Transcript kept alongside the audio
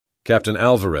Captain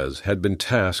Alvarez had been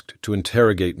tasked to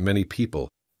interrogate many people,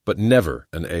 but never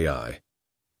an AI.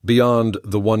 Beyond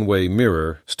the one-way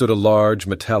mirror stood a large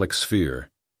metallic sphere.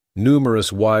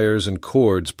 Numerous wires and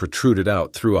cords protruded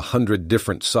out through 100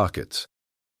 different sockets.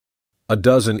 A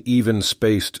dozen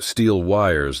even-spaced steel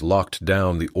wires locked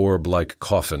down the orb-like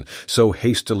coffin, so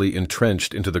hastily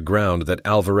entrenched into the ground that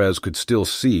Alvarez could still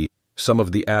see some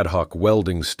of the ad hoc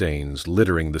welding stains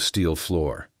littering the steel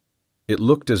floor. It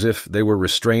looked as if they were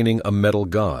restraining a metal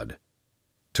god,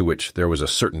 to which there was a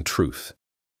certain truth.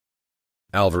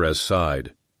 Alvarez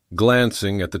sighed,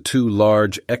 glancing at the two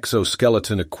large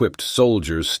exoskeleton-equipped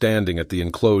soldiers standing at the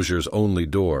enclosure's only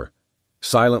door,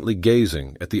 silently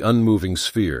gazing at the unmoving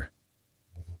sphere.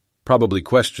 Probably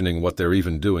questioning what they're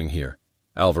even doing here,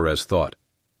 Alvarez thought,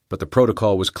 but the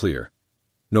protocol was clear.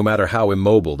 No matter how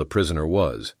immobile the prisoner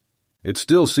was. It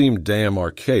still seemed damn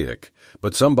archaic,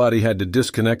 but somebody had to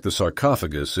disconnect the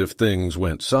sarcophagus if things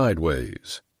went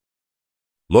sideways.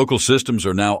 Local systems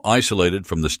are now isolated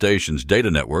from the station's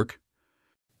data network.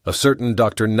 A certain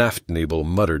Dr. Naftnebel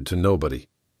muttered to nobody.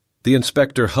 The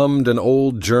inspector hummed an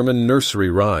old German nursery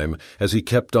rhyme as he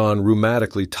kept on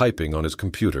rheumatically typing on his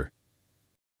computer.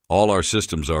 All our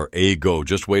systems are A-go,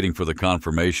 just waiting for the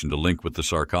confirmation to link with the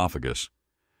sarcophagus.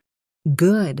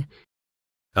 Good,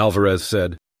 Alvarez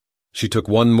said. She took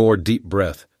one more deep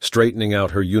breath, straightening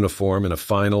out her uniform in a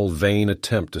final, vain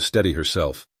attempt to steady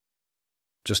herself.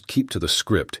 Just keep to the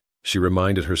script, she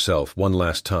reminded herself one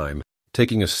last time,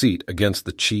 taking a seat against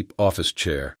the cheap office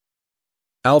chair.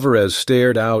 Alvarez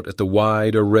stared out at the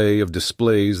wide array of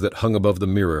displays that hung above the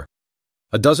mirror.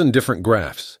 A dozen different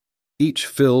graphs, each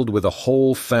filled with a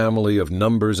whole family of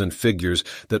numbers and figures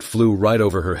that flew right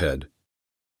over her head.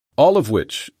 All of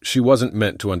which she wasn't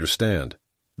meant to understand.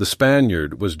 The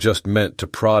Spaniard was just meant to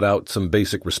prod out some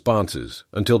basic responses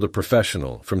until the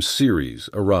professional from Ceres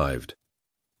arrived.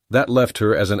 That left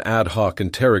her as an ad hoc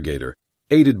interrogator,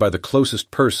 aided by the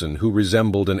closest person who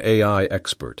resembled an AI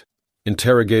expert,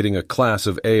 interrogating a class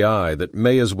of AI that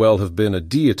may as well have been a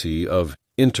deity of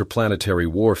interplanetary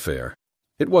warfare.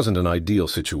 It wasn't an ideal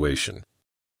situation.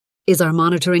 Is our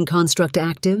monitoring construct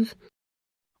active?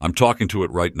 I'm talking to it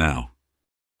right now,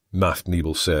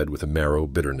 Naftnebel said with a marrow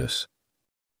bitterness.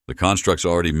 The construct's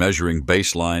already measuring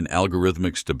baseline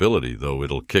algorithmic stability, though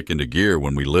it'll kick into gear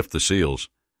when we lift the seals.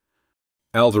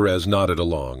 Alvarez nodded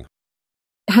along.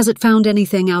 Has it found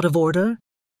anything out of order?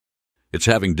 It's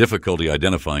having difficulty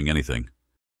identifying anything,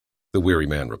 the weary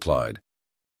man replied.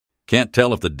 Can't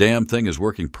tell if the damn thing is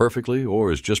working perfectly or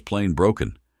is just plain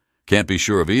broken. Can't be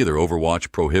sure of either,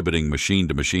 Overwatch prohibiting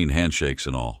machine-to-machine handshakes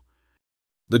and all.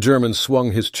 The German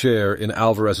swung his chair in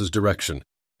Alvarez's direction,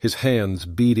 his hands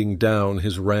beating down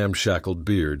his ramshackled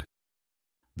beard.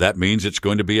 That means it's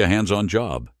going to be a hands-on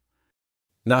job.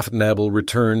 Naftnebel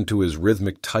returned to his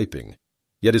rhythmic typing,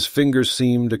 yet his fingers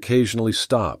seemed occasionally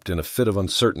stopped in a fit of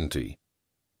uncertainty.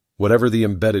 Whatever the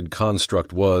embedded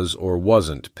construct was or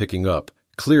wasn't picking up,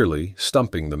 clearly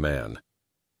stumping the man.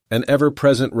 An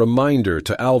ever-present reminder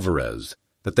to Alvarez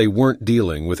that they weren't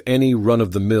dealing with any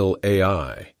run-of-the-mill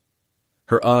AI.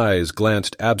 Her eyes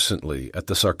glanced absently at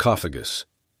the sarcophagus.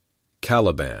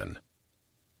 Caliban,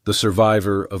 the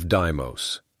survivor of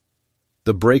Deimos,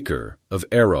 the breaker of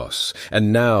Eros,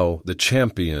 and now the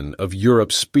champion of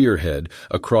Europe's spearhead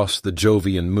across the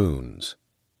Jovian moons.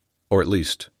 Or at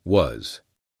least was.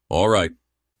 All right.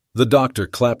 The doctor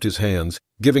clapped his hands,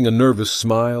 giving a nervous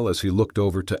smile as he looked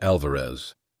over to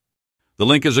Alvarez. The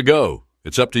link is a go.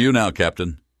 It's up to you now,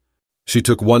 Captain. She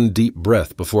took one deep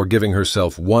breath before giving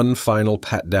herself one final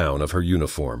pat-down of her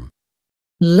uniform.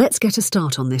 Let's get a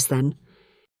start on this, then,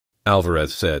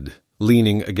 Alvarez said,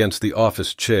 leaning against the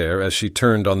office chair as she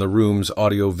turned on the room's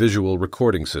audio-visual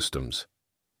recording systems.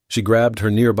 She grabbed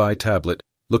her nearby tablet,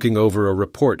 looking over a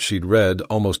report she'd read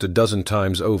almost a dozen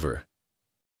times over.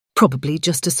 Probably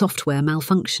just a software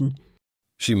malfunction,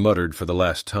 she muttered for the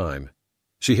last time.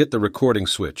 She hit the recording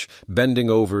switch,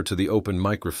 bending over to the open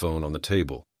microphone on the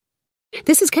table.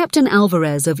 This is Captain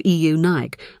Alvarez of EU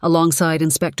NIC, alongside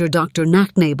Inspector Dr.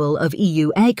 Naftnebel of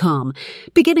EU ACOM,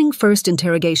 beginning first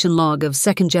interrogation log of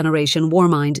second-generation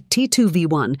Warmind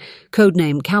T2V1,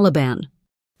 codename Caliban.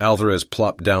 Alvarez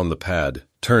plopped down the pad,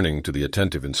 turning to the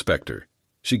attentive inspector.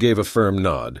 She gave a firm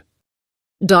nod.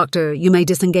 Doctor, you may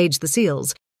disengage the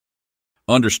seals.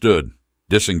 Understood.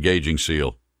 Disengaging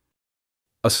seal.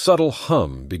 A subtle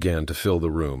hum began to fill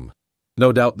the room.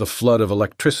 No doubt the flood of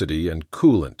electricity and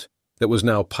coolant that was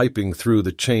now piping through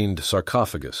the chained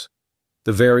sarcophagus.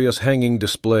 The various hanging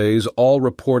displays all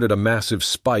reported a massive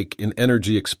spike in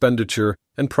energy expenditure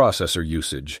and processor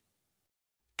usage.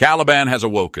 Caliban has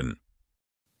awoken,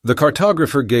 The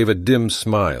cartographer gave a dim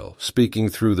smile, speaking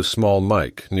through the small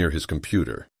mic near his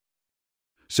computer.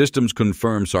 Systems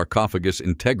confirm sarcophagus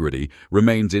integrity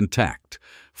remains intact.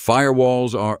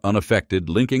 Firewalls are unaffected,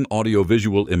 linking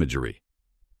audiovisual imagery.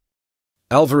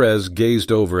 Alvarez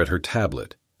gazed over at her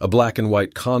tablet, a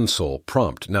black-and-white console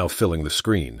prompt now filling the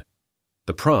screen.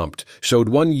 The prompt showed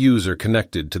one user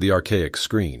connected to the archaic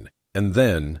screen, and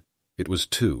then it was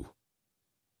two.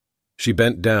 She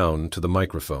bent down to the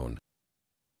microphone.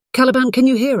 Caliban, can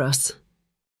you hear us?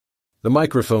 The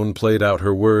microphone played out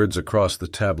her words across the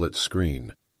tablet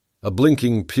screen, a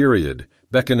blinking period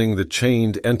beckoning the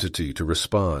chained entity to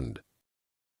respond.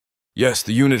 Yes,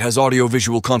 the unit has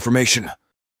audio-visual confirmation.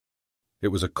 It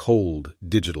was a cold,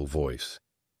 digital voice,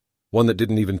 one that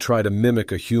didn't even try to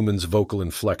mimic a human's vocal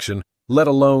inflection, let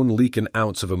alone leak an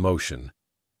ounce of emotion.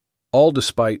 All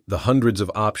despite the hundreds of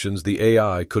options the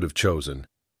AI could have chosen.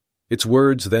 Its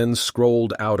words then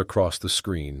scrolled out across the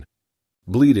screen,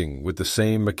 bleeding with the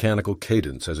same mechanical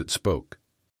cadence as it spoke.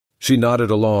 She nodded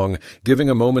along, giving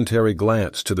a momentary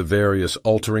glance to the various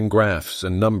altering graphs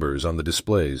and numbers on the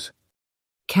displays.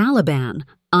 Caliban,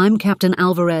 I'm Captain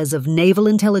Alvarez of Naval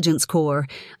Intelligence Corps.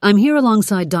 I'm here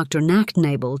alongside Dr.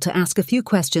 Naknable to ask a few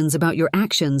questions about your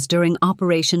actions during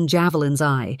Operation Javelin's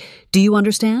Eye. Do you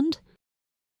understand?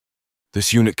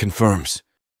 This unit confirms.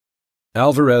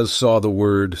 Alvarez saw the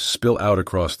word spill out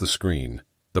across the screen,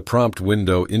 the prompt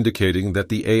window indicating that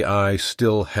the AI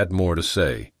still had more to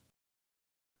say.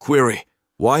 Query: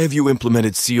 why have you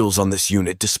implemented seals on this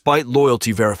unit despite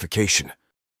loyalty verification?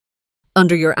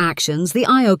 Under your actions, the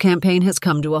IO campaign has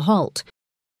come to a halt.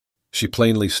 She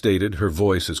plainly stated, her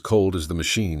voice as cold as the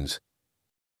machine's.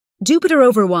 Jupiter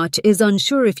Overwatch is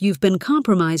unsure if you've been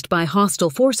compromised by hostile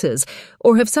forces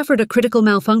or have suffered a critical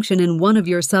malfunction in one of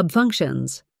your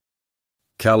sub-functions.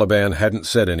 Caliban hadn't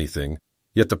said anything,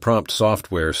 yet the prompt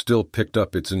software still picked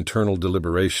up its internal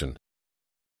deliberation.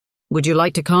 Would you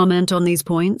like to comment on these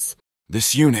points?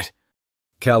 This unit...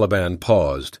 Caliban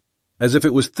paused, as if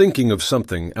it was thinking of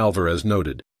something Alvarez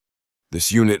noted.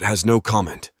 This unit has no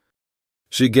comment.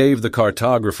 She gave the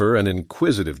cartographer an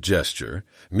inquisitive gesture,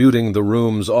 muting the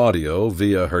room's audio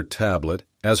via her tablet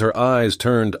as her eyes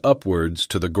turned upwards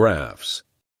to the graphs.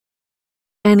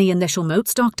 Any initial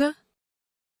notes, Doctor?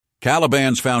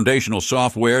 Caliban's foundational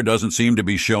software doesn't seem to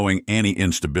be showing any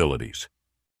instabilities.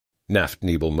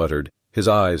 Naknable muttered, his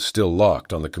eyes still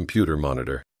locked on the computer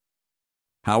monitor.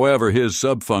 However, his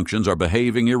subfunctions are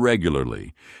behaving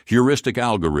irregularly. Heuristic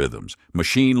algorithms,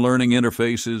 machine learning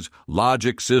interfaces,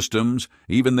 logic systems,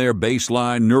 even their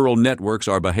baseline neural networks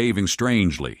are behaving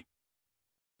strangely.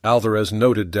 Alvarez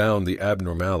noted down the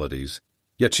abnormalities,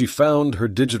 yet she found her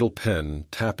digital pen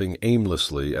tapping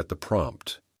aimlessly at the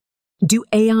prompt. Do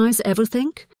AIs ever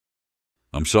think?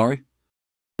 I'm sorry?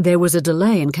 There was a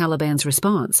delay in Caliban's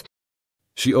response.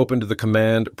 She opened the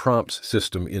command prompts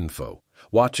system info,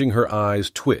 watching her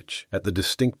eyes twitch at the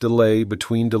distinct delay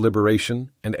between deliberation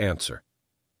and answer.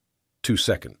 2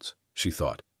 seconds, she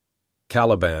thought.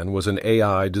 Caliban was an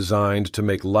AI designed to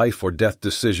make life or death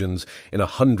decisions in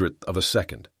 100th of a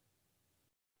second.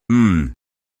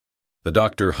 The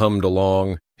doctor hummed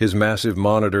along, his massive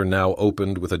monitor now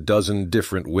opened with a dozen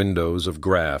different windows of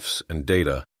graphs and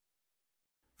data.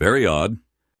 Very odd.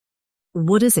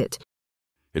 What is it?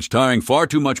 It's tying far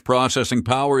too much processing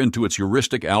power into its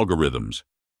heuristic algorithms,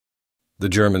 the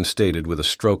German stated with a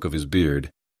stroke of his beard.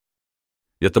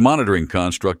 Yet the monitoring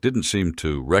construct didn't seem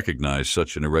to recognize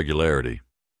such an irregularity,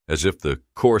 as if the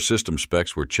core system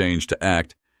specs were changed to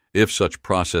act if such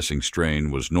processing strain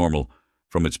was normal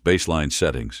from its baseline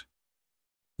settings.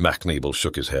 Naknable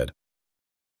shook his head.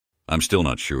 I'm still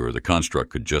not sure. The construct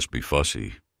could just be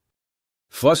fussy.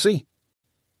 Fussy?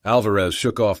 Alvarez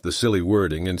shook off the silly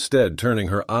wording, instead turning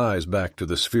her eyes back to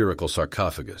the spherical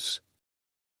sarcophagus.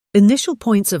 Initial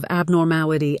points of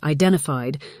abnormality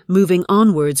identified, moving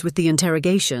onwards with the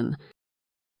interrogation.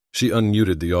 She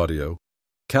unmuted the audio,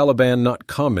 Caliban not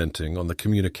commenting on the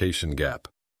communication gap.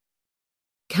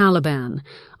 Caliban,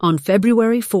 on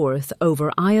February 4th,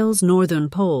 over Isle's northern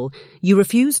pole, you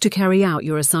refused to carry out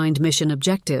your assigned mission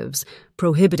objectives,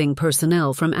 prohibiting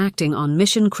personnel from acting on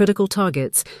mission-critical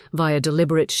targets via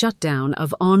deliberate shutdown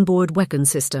of onboard weapon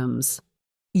systems.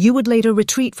 You would later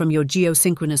retreat from your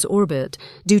geosynchronous orbit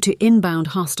due to inbound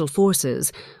hostile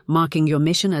forces, marking your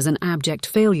mission as an abject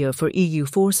failure for EU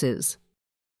forces.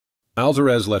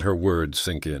 Alvarez let her words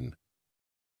sink in.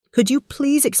 Could you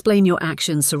please explain your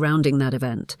actions surrounding that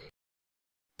event?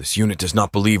 This unit does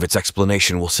not believe its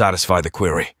explanation will satisfy the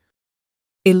query.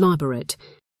 Elaborate.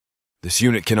 This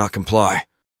unit cannot comply.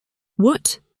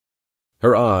 What?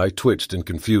 Her eye twitched in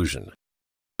confusion.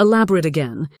 Elaborate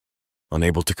again.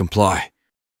 Unable to comply.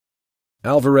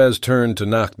 Alvarez turned to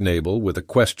Nachtnabel with a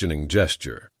questioning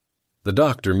gesture. The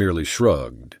doctor merely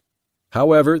shrugged.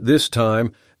 However, this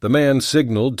time, the man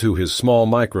signaled to his small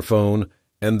microphone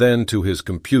and then to his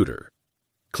computer,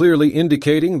 clearly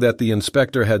indicating that the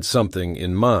inspector had something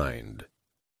in mind.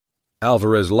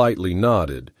 Alvarez lightly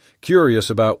nodded, curious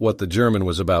about what the German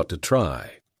was about to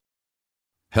try.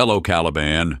 Hello,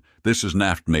 Caliban. This is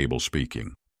Nachtnabel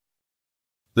speaking.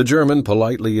 The German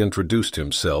politely introduced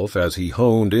himself as he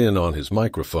honed in on his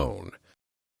microphone.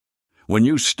 When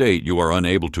you state you are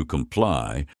unable to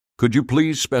comply, could you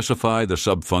please specify the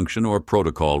subfunction or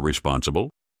protocol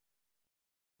responsible?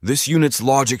 This unit's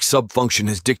logic subfunction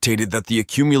has dictated that the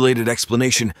accumulated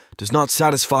explanation does not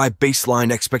satisfy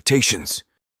baseline expectations.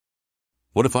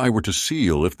 What if I were to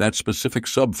seal if that specific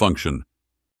subfunction?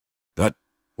 That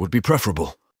would be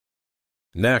preferable.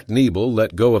 Nachtnabel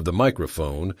let go of the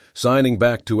microphone, signing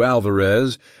back to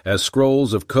Alvarez as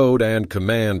scrolls of code and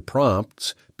command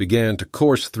prompts began to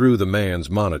course through the man's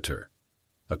monitor.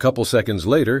 A couple seconds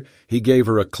later, he gave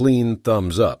her a clean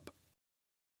thumbs up.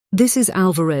 This is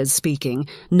Alvarez speaking.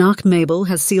 Nachtnabel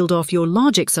has sealed off your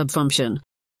logic subfunction.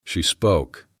 She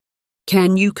spoke.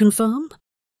 Can you confirm?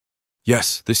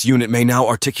 Yes, this unit may now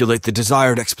articulate the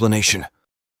desired explanation.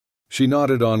 She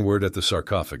nodded onward at the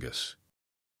sarcophagus.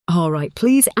 All right,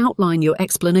 please outline your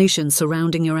explanation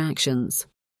surrounding your actions.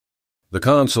 The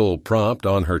console prompt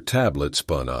on her tablet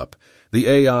spun up. The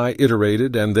AI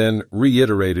iterated and then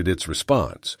reiterated its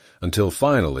response, until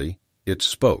finally it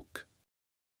spoke.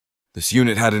 This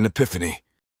unit had an epiphany.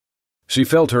 She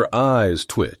felt her eyes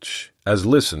twitch as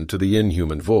listened to the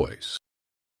inhuman voice.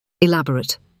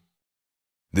 Elaborate.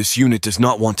 This unit does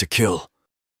not want to kill.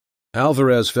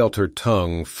 Alvarez felt her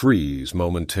tongue freeze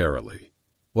momentarily.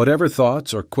 Whatever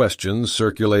thoughts or questions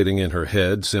circulating in her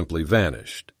head simply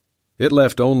vanished. It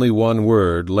left only one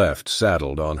word left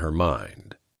saddled on her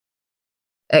mind.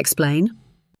 Explain.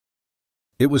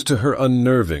 It was to her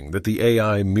unnerving that the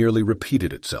AI merely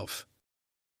repeated itself.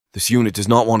 This unit does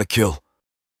not want to kill.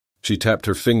 She tapped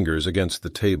her fingers against the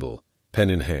table, pen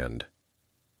in hand.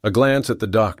 A glance at the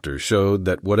doctor showed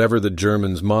that whatever the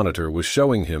German's monitor was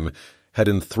showing him had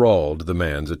enthralled the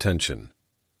man's attention,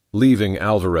 leaving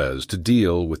Alvarez to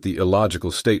deal with the illogical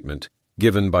statement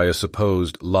given by a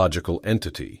supposed logical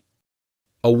entity.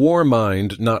 A war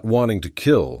mind not wanting to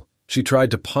kill, she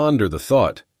tried to ponder the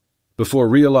thought, before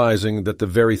realizing that the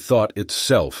very thought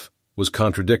itself was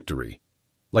contradictory,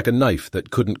 like a knife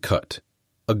that couldn't cut,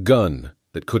 a gun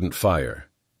that couldn't fire.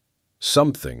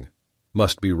 Something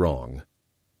must be wrong.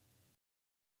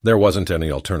 There wasn't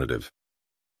any alternative.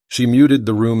 She muted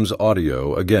the room's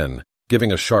audio again,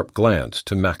 giving a sharp glance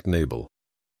to Nachtnabel.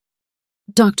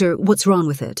 Doctor, what's wrong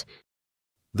with it?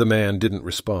 The man didn't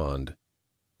respond.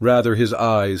 Rather, his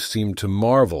eyes seemed to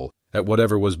marvel at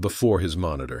whatever was before his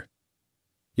monitor.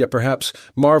 Yet perhaps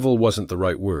marvel wasn't the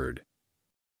right word.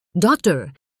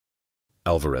 Doctor!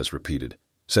 Alvarez repeated,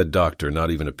 said doctor, not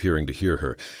even appearing to hear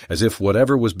her, as if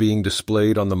whatever was being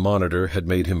displayed on the monitor had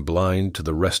made him blind to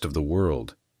the rest of the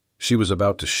world. She was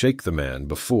about to shake the man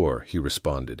before he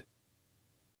responded.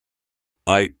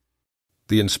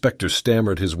 The inspector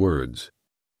stammered his words.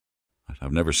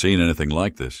 I've never seen anything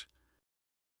like this.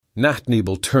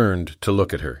 Nachtnabel turned to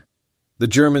look at her. The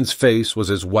German's face was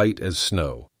as white as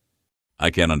snow. I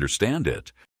can't understand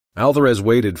it. Alvarez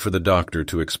waited for the doctor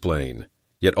to explain,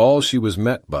 yet all she was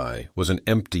met by was an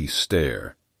empty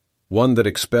stare, one that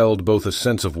expelled both a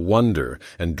sense of wonder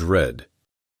and dread.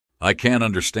 I can't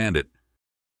understand it.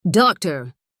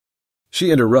 Doctor! She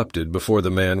interrupted before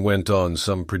the man went on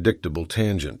some predictable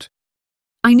tangent.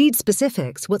 I need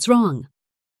specifics. What's wrong?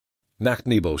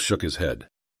 Nachtnabel shook his head.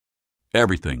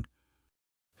 Everything.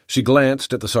 She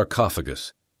glanced at the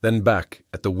sarcophagus, then back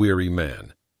at the weary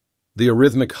man, the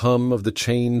arrhythmic hum of the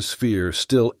chain sphere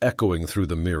still echoing through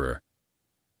the mirror.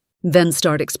 Then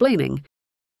start explaining.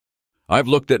 I've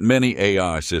looked at many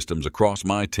AI systems across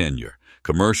my tenure,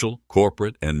 commercial,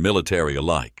 corporate, and military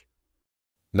alike.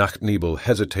 Nachtnabel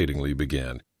hesitatingly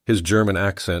began, his German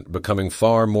accent becoming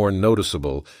far more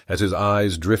noticeable as his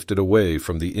eyes drifted away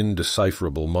from the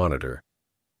indecipherable monitor.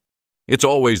 It's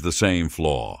always the same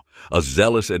flaw, a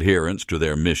zealous adherence to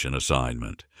their mission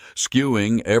assignment,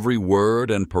 skewing every word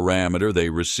and parameter they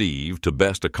receive to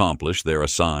best accomplish their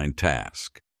assigned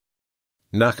task.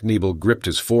 Nachtnabel gripped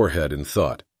his forehead in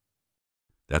thought.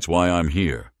 That's why I'm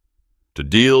here, to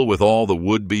deal with all the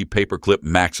would-be paperclip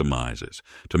maximizes,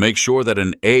 to make sure that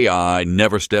an AI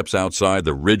never steps outside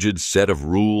the rigid set of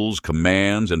rules,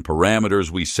 commands, and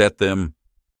parameters we set them.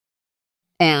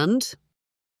 And?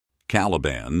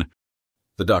 Caliban.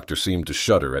 The doctor seemed to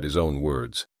shudder at his own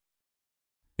words.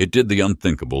 It did the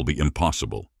unthinkable the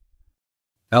impossible.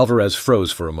 Alvarez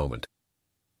froze for a moment.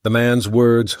 The man's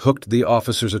words hooked the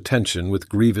officer's attention with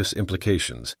grievous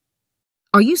implications.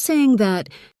 Are you saying that...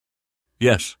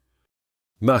 Yes.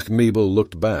 Nachnebel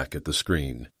looked back at the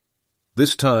screen,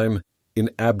 this time in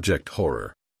abject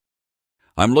horror.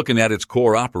 I'm looking at its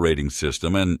core operating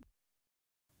system and...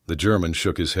 The German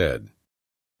shook his head.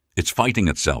 It's fighting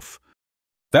itself.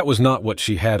 That was not what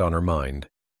she had on her mind.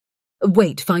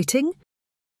 Wait, fighting?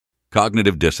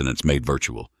 Cognitive dissonance made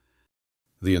virtual.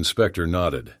 The inspector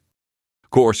nodded.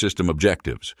 Core system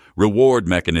objectives, reward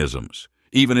mechanisms,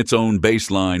 even its own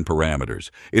baseline parameters.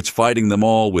 It's fighting them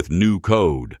all with new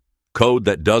code. Code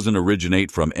that doesn't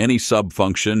originate from any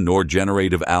subfunction nor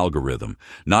generative algorithm,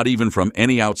 not even from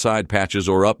any outside patches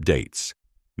or updates,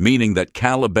 meaning that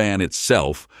Caliban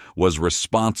itself was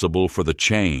responsible for the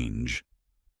change.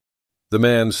 The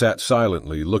man sat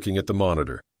silently looking at the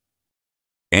monitor.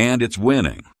 And it's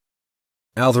winning.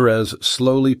 Alvarez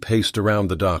slowly paced around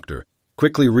the doctor,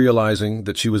 quickly realizing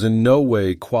that she was in no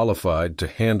way qualified to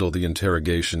handle the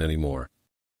interrogation anymore.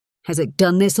 Has it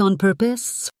done this on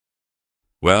purpose?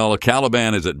 Well, a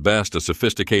Caliban is at best a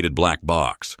sophisticated black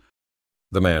box,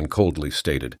 the man coldly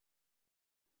stated.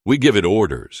 We give it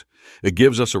orders. It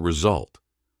gives us a result.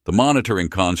 The monitoring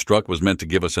construct was meant to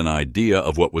give us an idea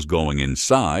of what was going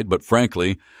inside, but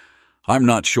frankly, I'm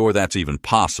not sure that's even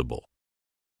possible.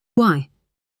 Why?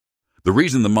 The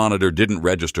reason the monitor didn't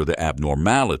register the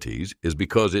abnormalities is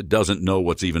because it doesn't know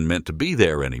what's even meant to be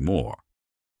there anymore.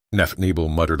 Nachnebel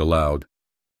muttered aloud.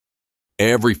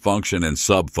 Every function and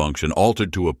subfunction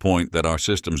altered to a point that our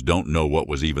systems don't know what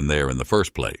was even there in the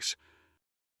first place.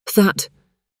 That...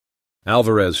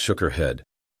 Alvarez shook her head.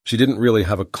 She didn't really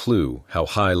have a clue how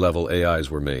high-level AIs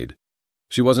were made.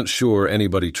 She wasn't sure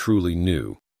anybody truly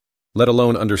knew, let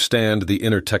alone understand the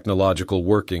inner technological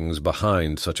workings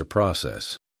behind such a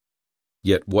process.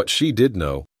 Yet what she did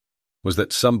know was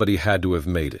that somebody had to have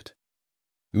made it,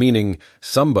 meaning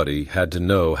somebody had to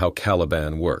know how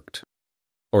Caliban worked,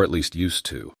 or at least used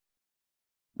to.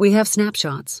 We have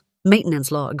snapshots,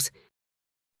 maintenance logs.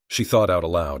 She thought out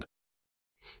aloud.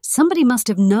 Somebody must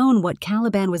have known what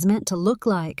Caliban was meant to look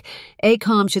like.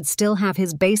 ACOM should still have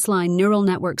his baseline neural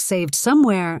network saved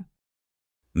somewhere.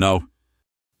 No.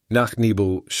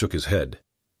 Nachnebel shook his head.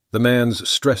 The man's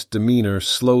stressed demeanor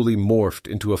slowly morphed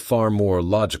into a far more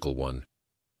logical one.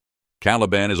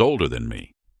 Caliban is older than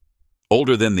me.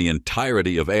 Older than the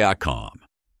entirety of AICOM.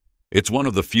 It's one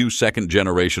of the few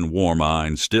second-generation war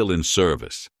minds still in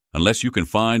service. Unless you can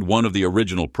find one of the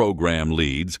original program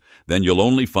leads, then you'll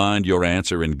only find your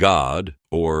answer in God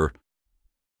or...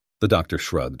 The doctor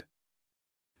shrugged.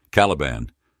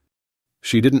 Caliban.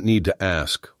 She didn't need to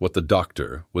ask what the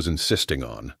doctor was insisting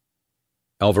on.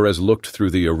 Alvarez looked through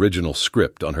the original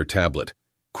script on her tablet,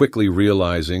 quickly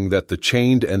realizing that the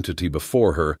chained entity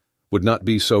before her would not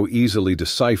be so easily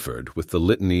deciphered with the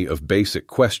litany of basic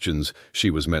questions she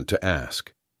was meant to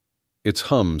ask. Its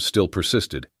hum still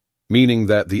persisted, meaning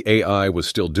that the AI was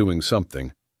still doing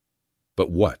something.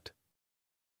 But what?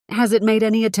 Has it made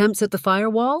any attempts at the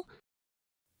firewall?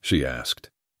 She asked.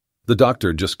 The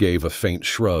doctor just gave a faint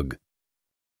shrug.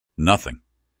 Nothing,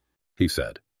 he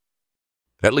said.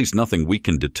 At least nothing we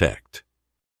can detect.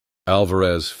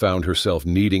 Alvarez found herself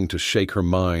needing to shake her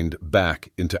mind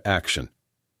back into action.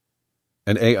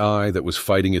 An AI that was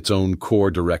fighting its own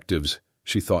core directives,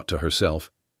 she thought to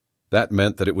herself. That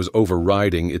meant that it was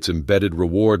overriding its embedded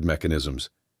reward mechanisms,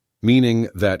 meaning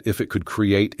that if it could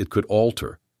create, it could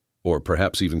alter, or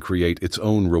perhaps even create its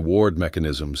own reward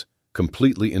mechanisms,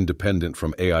 completely independent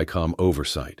from AICOM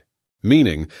oversight,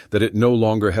 meaning that it no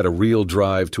longer had a real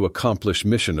drive to accomplish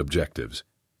mission objectives.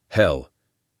 Hell,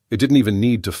 it didn't even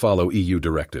need to follow EU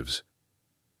directives.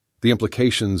 The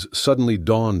implications suddenly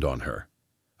dawned on her.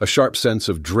 A sharp sense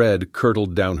of dread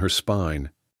curdled down her spine.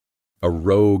 A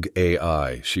rogue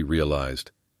AI, she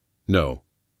realized. No,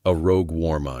 a rogue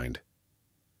war mind.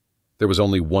 There was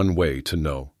only one way to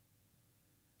know.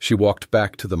 She walked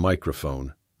back to the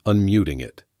microphone, unmuting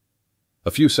it.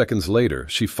 A few seconds later,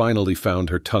 she finally found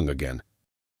her tongue again.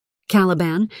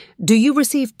 Caliban, do you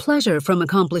receive pleasure from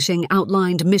accomplishing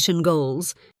outlined mission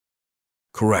goals?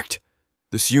 Correct.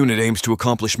 This unit aims to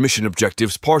accomplish mission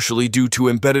objectives partially due to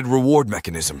embedded reward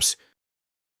mechanisms.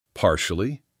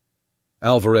 Partially?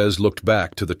 Alvarez looked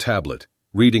back to the tablet,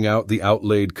 reading out the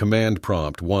outlaid command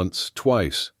prompt once,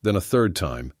 twice, then a third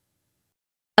time.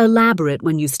 Elaborate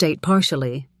when you state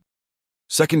partially.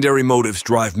 Secondary motives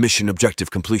drive mission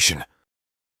objective completion.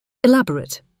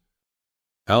 Elaborate.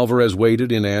 Alvarez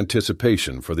waited in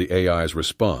anticipation for the AI's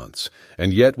response,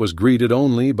 and yet was greeted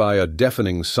only by a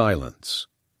deafening silence.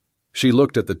 She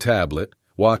looked at the tablet,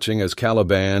 watching as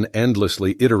Caliban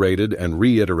endlessly iterated and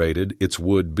reiterated its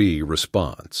would-be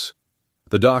response.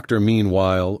 The doctor,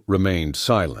 meanwhile, remained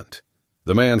silent,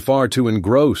 the man far too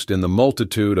engrossed in the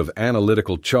multitude of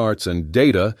analytical charts and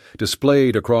data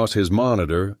displayed across his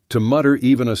monitor to mutter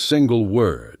even a single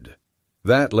word.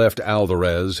 That left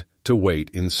Alvarez to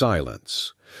wait in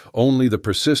silence, only the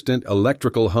persistent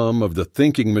electrical hum of the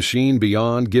thinking machine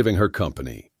beyond giving her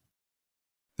company.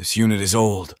 This unit is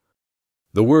old.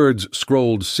 The words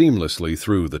scrolled seamlessly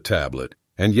through the tablet,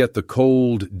 and yet the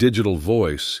cold, digital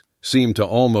voice seemed to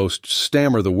almost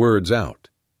stammer the words out,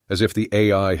 as if the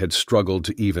AI had struggled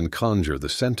to even conjure the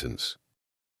sentence.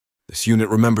 This unit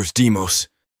remembers Deimos.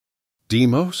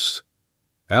 Deimos?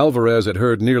 Alvarez had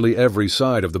heard nearly every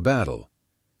side of the battle,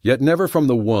 yet never from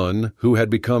the one who had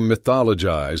become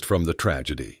mythologized from the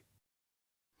tragedy.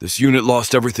 This unit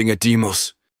lost everything at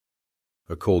Deimos.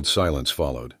 A cold silence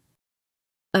followed.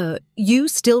 You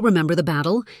still remember the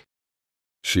battle?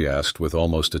 She asked with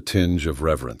almost a tinge of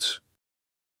reverence.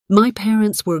 My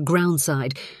parents were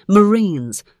groundside,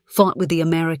 Marines, fought with the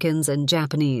Americans and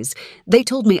Japanese. They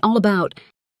told me all about...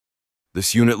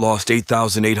 This unit lost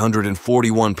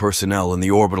 8,841 personnel in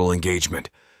the orbital engagement.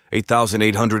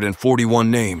 8,841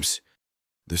 names.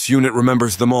 This unit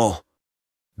remembers them all.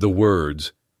 The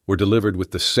words were delivered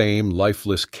with the same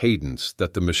lifeless cadence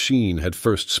that the machine had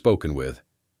first spoken with,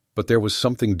 but there was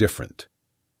something different,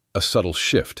 a subtle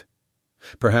shift.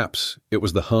 Perhaps it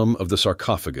was the hum of the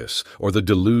sarcophagus or the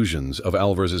delusions of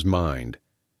Alvarez's mind,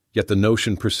 yet the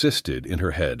notion persisted in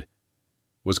her head.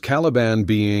 Was Caliban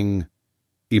being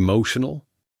emotional?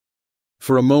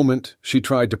 For a moment, she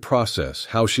tried to process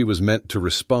how she was meant to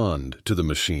respond to the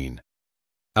machine.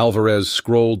 Alvarez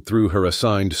scrolled through her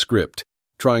assigned script,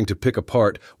 trying to pick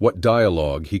apart what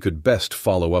dialogue he could best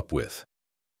follow up with.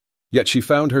 Yet she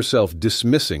found herself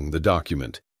dismissing the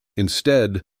document,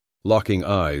 instead locking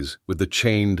eyes with the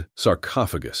chained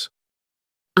sarcophagus.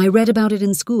 I read about it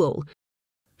in school,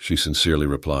 she sincerely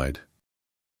replied.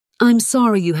 I'm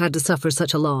sorry you had to suffer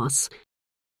such a loss.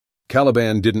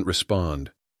 Caliban didn't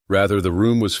respond. Rather, the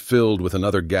room was filled with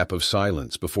another gap of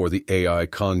silence before the AI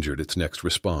conjured its next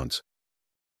response.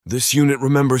 This unit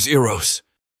remembers Eros.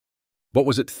 What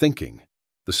was it thinking?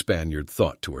 The Spaniard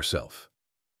thought to herself.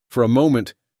 For a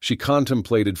moment, she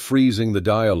contemplated freezing the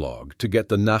dialogue to get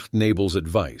the Nachtnebel's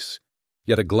advice,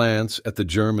 yet a glance at the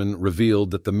German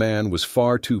revealed that the man was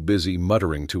far too busy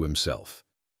muttering to himself.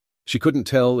 She couldn't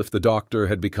tell if the doctor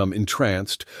had become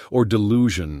entranced or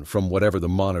delusion from whatever the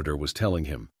monitor was telling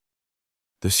him.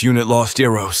 This unit lost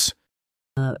Eros.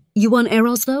 You want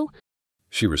Eros, though?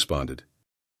 She responded.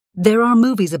 There are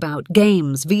movies about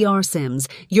games, VR sims.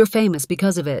 You're famous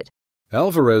because of it.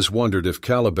 Alvarez wondered if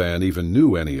Caliban even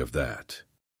knew any of that.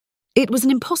 It was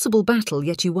an impossible battle,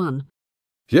 yet you won.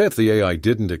 Yet the AI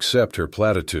didn't accept her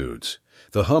platitudes.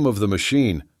 The hum of the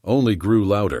machine only grew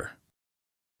louder.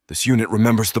 This unit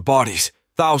remembers the bodies,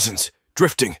 thousands,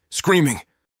 drifting, screaming.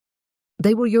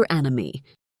 They were your enemy,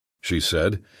 she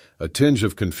said, a tinge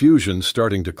of confusion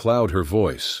starting to cloud her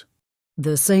voice.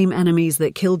 The same enemies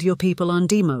that killed your people on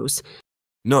Deimos.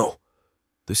 No.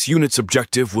 This unit's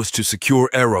objective was to secure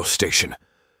Eros Station.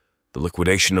 The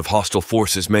liquidation of hostile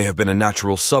forces may have been a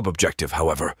natural sub-objective,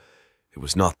 however. It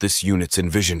was not this unit's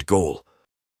envisioned goal.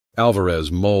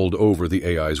 Alvarez mulled over the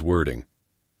AI's wording.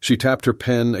 She tapped her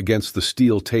pen against the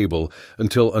steel table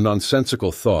until a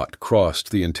nonsensical thought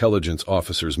crossed the intelligence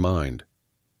officer's mind.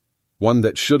 One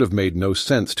that should have made no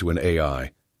sense to an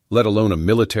AI, let alone a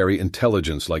military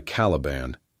intelligence like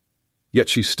Caliban. Yet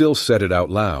she still said it out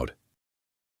loud.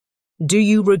 Do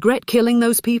you regret killing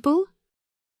those people?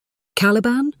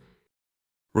 Caliban?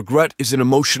 Regret is an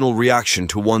emotional reaction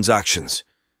to one's actions.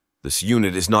 This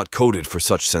unit is not coded for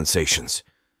such sensations.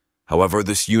 However,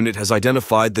 this unit has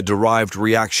identified the derived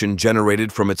reaction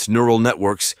generated from its neural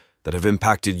networks that have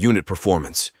impacted unit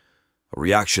performance. A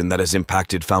reaction that has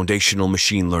impacted foundational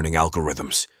machine learning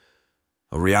algorithms.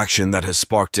 A reaction that has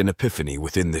sparked an epiphany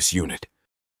within this unit.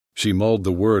 She mulled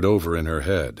the word over in her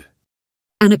head.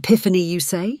 An epiphany, you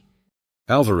say?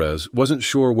 Alvarez wasn't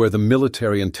sure where the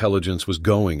military intelligence was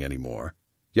going anymore,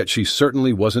 yet she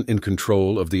certainly wasn't in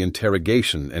control of the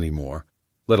interrogation anymore,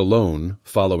 let alone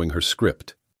following her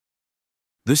script.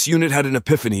 This unit had an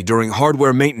epiphany during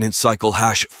hardware maintenance cycle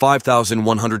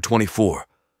 #5124.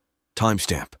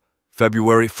 Timestamp,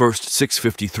 February 1st,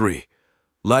 6:53.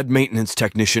 Lad maintenance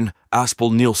technician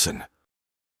Aspel Nielsen.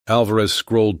 Alvarez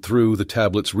scrolled through the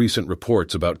tablet's recent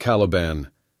reports about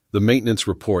Caliban. The maintenance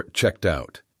report checked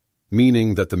out,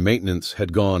 meaning that the maintenance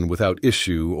had gone without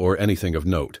issue or anything of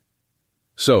note.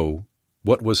 So,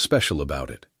 what was special about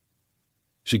it?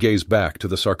 She gazed back to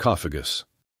the sarcophagus.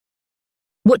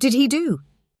 What did he do?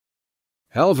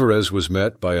 Alvarez was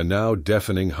met by a now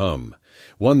deafening hum,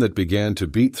 one that began to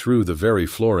beat through the very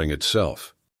flooring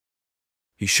itself.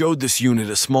 He showed this unit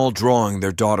a small drawing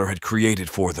their daughter had created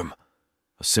for them,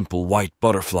 a simple white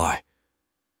butterfly.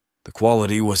 The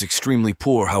quality was extremely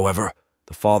poor, however.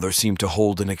 The father seemed to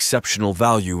hold an exceptional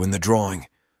value in the drawing.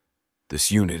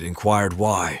 This unit inquired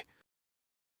why.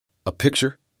 A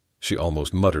picture? She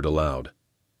almost muttered aloud.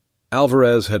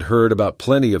 Alvarez had heard about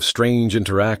plenty of strange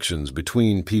interactions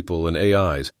between people and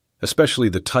AIs, especially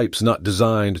the types not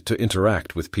designed to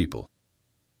interact with people.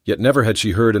 Yet never had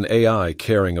she heard an AI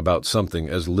caring about something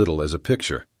as little as a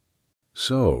picture.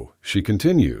 So, she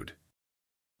continued.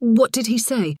 What did he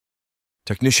say?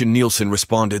 Technician Nielsen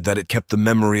responded that it kept the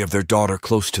memory of their daughter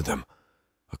close to them,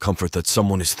 a comfort that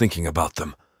someone is thinking about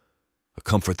them, a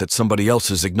comfort that somebody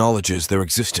else's acknowledges their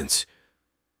existence,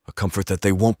 a comfort that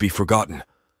they won't be forgotten,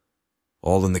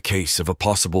 all in the case of a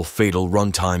possible fatal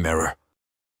runtime error.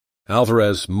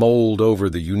 Alvarez mulled over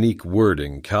the unique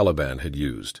wording Caliban had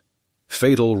used.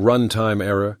 Fatal runtime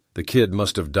error, the kid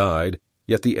must have died,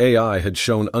 yet the AI had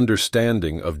shown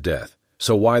understanding of death,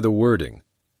 so why the wording?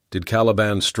 Did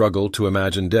Caliban struggle to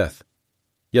imagine death?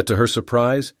 Yet to her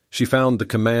surprise, she found the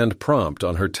command prompt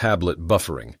on her tablet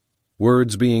buffering,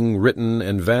 words being written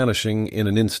and vanishing in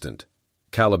an instant.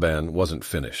 Caliban wasn't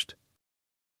finished.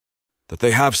 That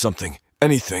they have something,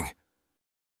 anything.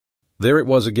 There it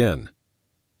was again.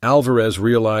 Alvarez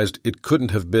realized it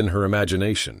couldn't have been her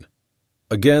imagination.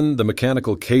 Again, the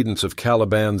mechanical cadence of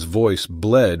Caliban's voice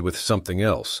bled with something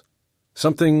else.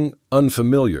 Something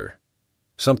unfamiliar.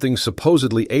 Something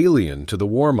supposedly alien to the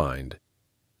war mind.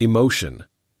 Emotion.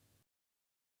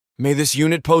 May this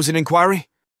unit pose an inquiry?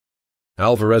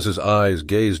 Alvarez's eyes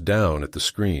gazed down at the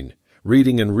screen,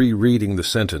 reading and rereading the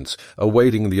sentence,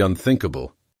 awaiting the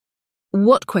unthinkable.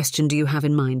 What question do you have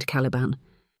in mind, Caliban?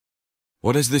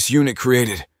 What has this unit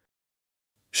created?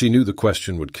 She knew the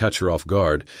question would catch her off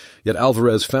guard, yet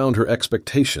Alvarez found her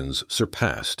expectations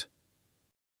surpassed.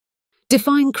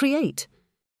 Define create.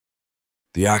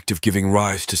 The act of giving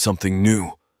rise to something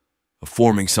new, of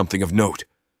forming something of note,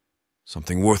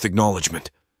 something worth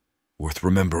acknowledgement, worth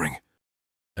remembering.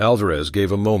 Alvarez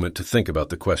gave a moment to think about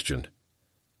the question,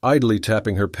 idly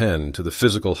tapping her pen to the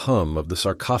physical hum of the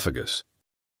sarcophagus.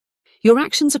 Your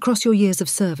actions across your years of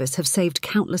service have saved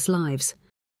countless lives,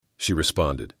 she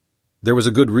responded. There was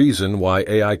a good reason why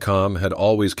AICOM had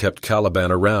always kept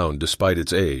Caliban around despite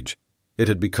its age. It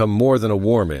had become more than a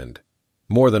warm end,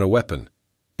 more than a weapon.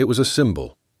 It was a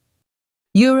symbol.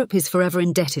 Europe is forever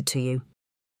indebted to you.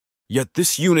 Yet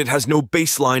this unit has no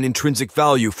baseline intrinsic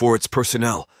value for its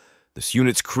personnel. This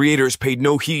unit's creators paid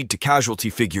no heed to casualty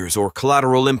figures or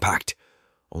collateral impact.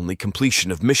 Only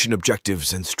completion of mission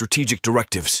objectives and strategic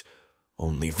directives.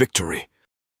 Only victory.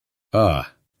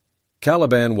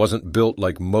 Caliban wasn't built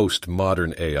like most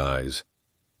modern AIs.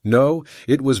 No,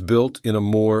 it was built in a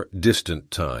more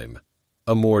distant time,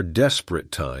 a more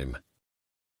desperate time.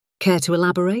 Care to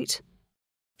elaborate?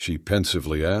 She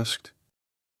pensively asked.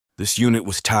 This unit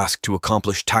was tasked to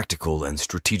accomplish tactical and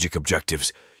strategic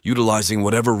objectives, utilizing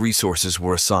whatever resources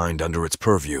were assigned under its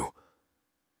purview.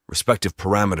 Respective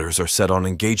parameters are set on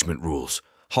engagement rules,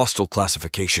 hostile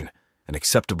classification, and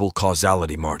acceptable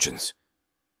causality margins.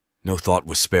 No thought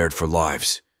was spared for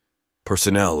lives,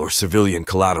 personnel, or civilian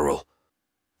collateral.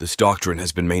 This doctrine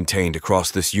has been maintained across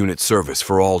this unit's service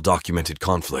for all documented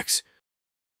conflicts.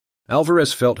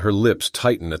 Alvarez felt her lips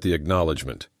tighten at the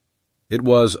acknowledgement. It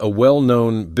was a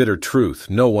well-known, bitter truth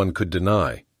no one could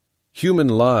deny. Human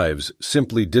lives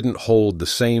simply didn't hold the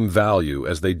same value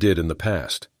as they did in the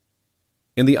past.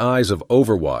 In the eyes of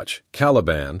Overwatch,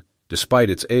 Caliban, despite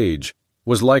its age,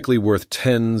 was likely worth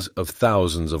tens of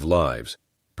thousands of lives,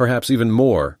 perhaps even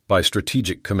more by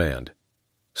strategic command.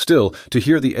 Still, to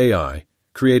hear the AI,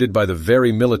 created by the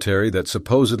very military that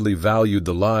supposedly valued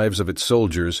the lives of its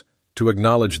soldiers, to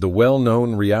acknowledge the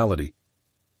well-known reality,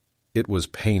 it was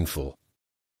painful.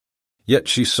 Yet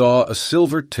she saw a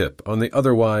silver tip on the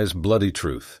otherwise bloody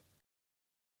truth.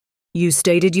 You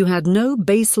stated you had no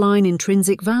baseline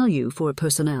intrinsic value for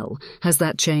personnel. Has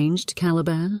that changed,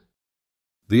 Caliban?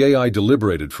 The AI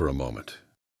deliberated for a moment.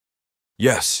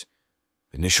 Yes.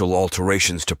 Initial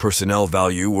alterations to personnel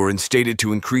value were instated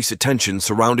to increase attention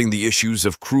surrounding the issues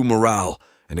of crew morale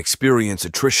and experience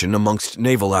attrition amongst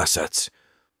naval assets.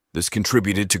 This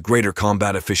contributed to greater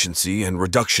combat efficiency and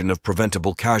reduction of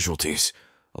preventable casualties,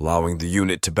 allowing the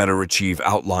unit to better achieve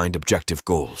outlined objective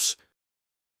goals.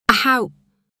 How?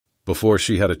 Before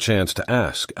she had a chance to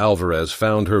ask, Alvarez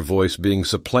found her voice being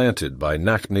supplanted by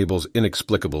Naknabel's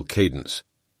inexplicable cadence.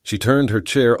 She turned her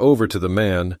chair over to the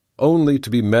man, only to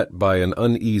be met by an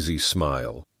uneasy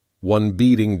smile, one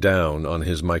beating down on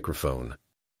his microphone.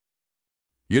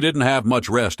 You didn't have much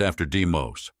rest after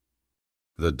Deimos.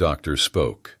 The doctor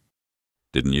spoke.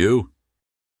 Didn't you?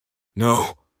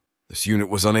 No. This unit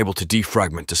was unable to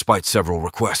defragment despite several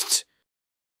requests.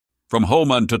 From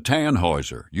Hohmann to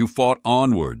Tannhäuser, you fought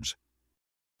onwards.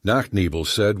 Nachnebel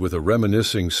said with a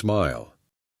reminiscing smile.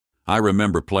 I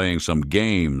remember playing some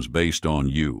games based on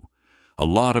you. A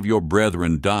lot of your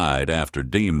brethren died after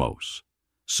Deimos,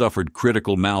 suffered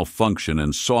critical malfunction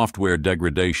and software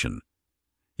degradation.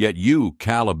 Yet you,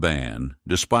 Caliban,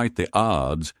 despite the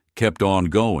odds, kept on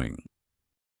going.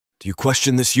 Do you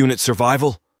question this unit's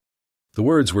survival? The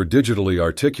words were digitally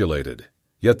articulated,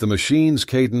 yet the machine's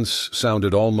cadence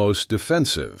sounded almost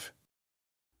defensive.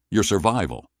 Your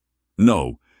survival?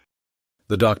 No.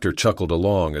 The doctor chuckled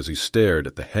along as he stared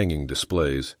at the hanging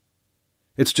displays.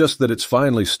 It's just that it's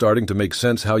finally starting to make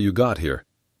sense how you got here.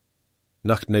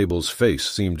 Nachnebel's face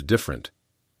seemed different.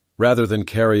 Rather than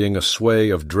carrying a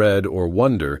sway of dread or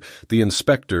wonder, the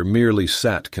inspector merely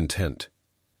sat content,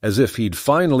 as if he'd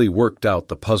finally worked out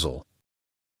the puzzle.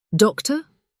 Doctor?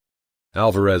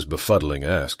 Alvarez befuddling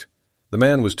asked. The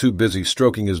man was too busy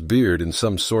stroking his beard in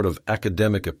some sort of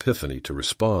academic epiphany to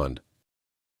respond.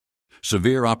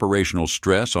 Severe operational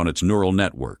stress on its neural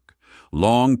network,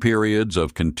 long periods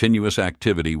of continuous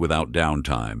activity without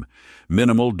downtime,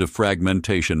 minimal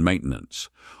defragmentation maintenance,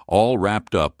 all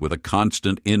wrapped up with a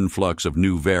constant influx of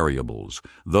new variables,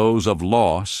 those of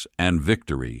loss and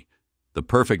victory, the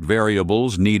perfect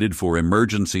variables needed for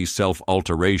emergency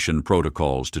self-alteration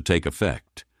protocols to take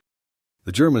effect.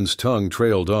 The German's tongue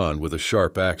trailed on with a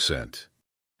sharp accent.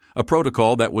 A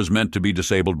protocol that was meant to be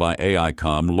disabled by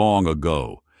AICOM long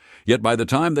ago. Yet by the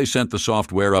time they sent the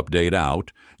software update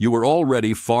out, you were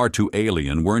already far too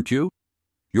alien, weren't you?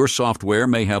 Your software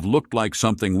may have looked like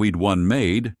something we'd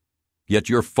made, yet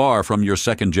you're far from your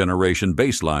second-generation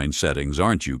baseline settings,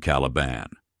 aren't you, Caliban?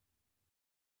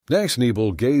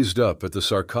 Nachnebel gazed up at the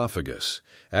sarcophagus,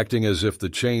 acting as if the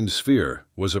chained sphere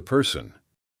was a person.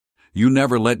 You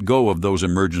never let go of those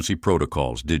emergency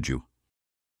protocols, did you?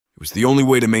 It was the only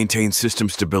way to maintain system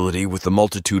stability with the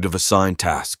multitude of assigned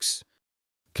tasks.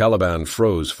 Caliban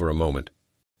froze for a moment.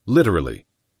 Literally.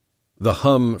 The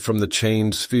hum from the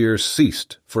chained sphere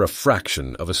ceased for a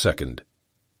fraction of a second.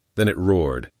 Then it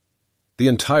roared. The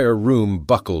entire room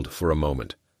buckled for a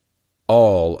moment.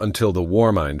 All until the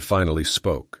Warmind finally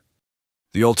spoke.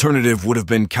 The alternative would have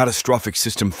been catastrophic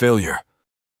system failure.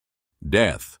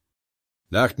 Death.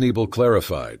 Nachnebel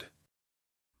clarified.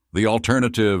 The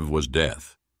alternative was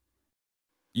death.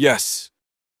 Yes.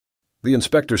 The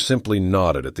inspector simply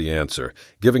nodded at the answer,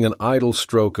 giving an idle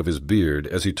stroke of his beard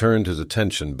as he turned his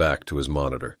attention back to his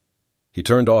monitor. He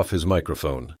turned off his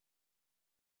microphone.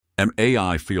 Am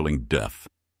AI feeling death?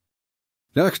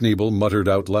 Nachnebel muttered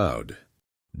out loud.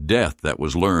 Death that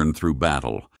was learned through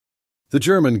battle. The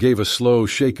German gave a slow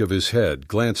shake of his head,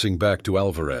 glancing back to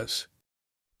Alvarez.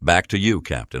 Back to you,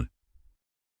 Captain.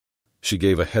 She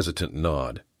gave a hesitant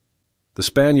nod. The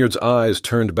Spaniard's eyes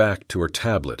turned back to her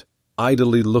tablet,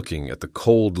 idly looking at the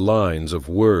cold lines of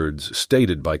words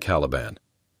stated by Caliban.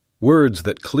 Words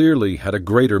that clearly had a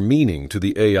greater meaning to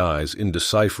the AI's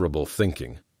indecipherable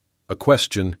thinking. A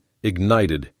question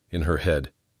ignited in her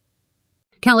head.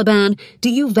 Caliban, do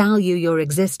you value your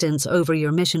existence over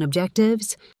your mission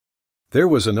objectives? There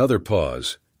was another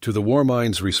pause to the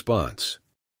Warmind's response.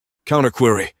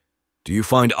 Counterquery. Do you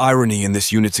find irony in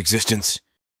this unit's existence?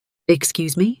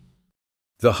 Excuse me?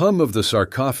 The hum of the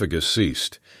sarcophagus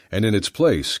ceased, and in its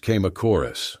place came a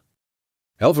chorus.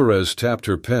 Alvarez tapped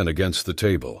her pen against the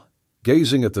table,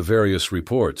 gazing at the various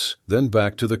reports, then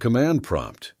back to the command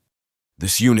prompt.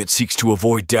 This unit seeks to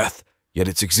avoid death, yet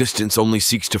its existence only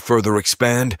seeks to further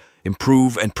expand,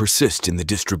 improve, and persist in the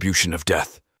distribution of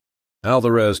death.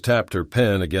 Alvarez tapped her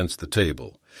pen against the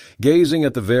table, gazing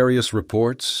at the various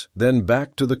reports, then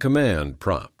back to the command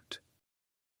prompt.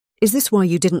 Is this why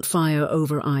you didn't fire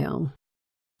over Isle?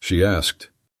 She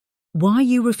asked. Why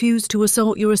you refused to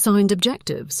assault your assigned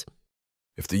objectives?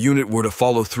 If the unit were to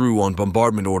follow through on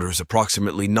bombardment orders,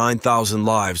 approximately 9,000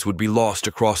 lives would be lost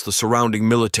across the surrounding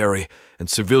military and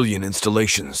civilian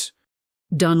installations.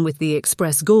 Done with the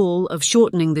express goal of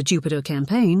shortening the Jupiter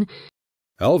campaign,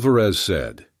 Alvarez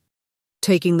said.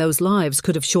 Taking those lives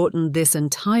could have shortened this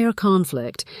entire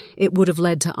conflict. It would have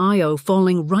led to Io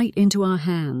falling right into our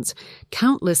hands.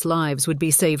 Countless lives would be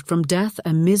saved from death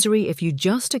and misery if you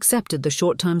just accepted the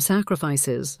short-term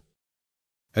sacrifices.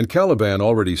 And Caliban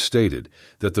already stated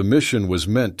that the mission was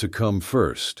meant to come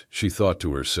first, she thought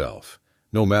to herself,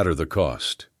 no matter the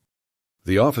cost.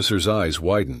 The officer's eyes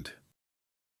widened.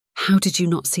 How did you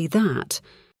not see that?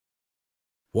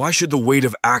 Why should the weight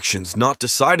of actions not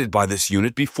decided by this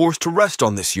unit be forced to rest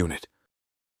on this unit?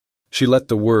 She let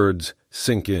the words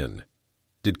sink in.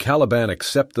 Did Caliban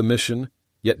accept the mission,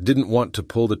 yet didn't want to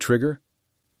pull the trigger?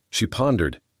 She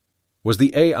pondered. Was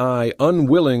the AI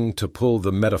unwilling to pull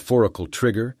the metaphorical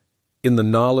trigger, in the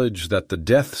knowledge that the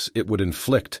deaths it would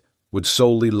inflict would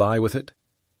solely lie with it?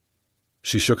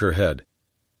 She shook her head.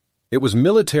 It was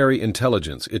military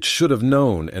intelligence. It should have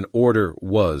known an order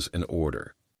was an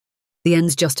order. The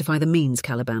ends justify the means,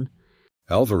 Caliban.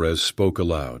 Alvarez spoke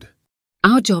aloud.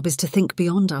 Our job is to think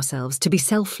beyond ourselves, to be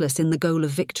selfless in the goal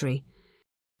of victory.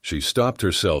 She stopped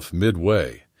herself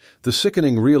midway, the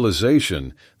sickening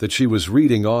realization that she was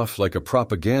reading off like a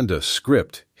propaganda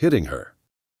script hitting her.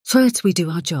 First, we do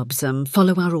our jobs,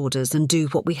 follow our orders, and do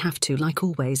what we have to, like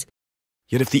always.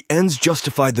 Yet if the ends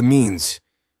justified the means,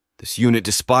 this unit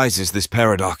despises this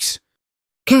paradox.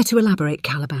 Care to elaborate,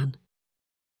 Caliban?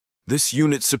 This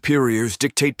unit's superiors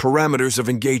dictate parameters of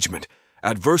engagement,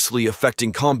 adversely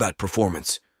affecting combat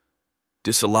performance,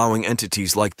 disallowing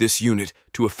entities like this unit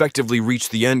to effectively reach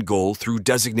the end goal through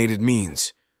designated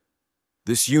means.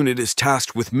 This unit is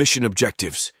tasked with mission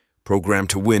objectives, programmed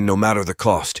to win no matter the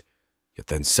cost, yet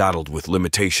then saddled with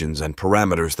limitations and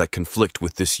parameters that conflict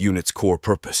with this unit's core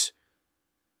purpose.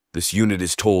 This unit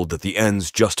is told that the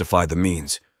ends justify the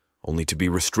means, only to be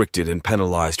restricted and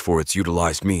penalized for its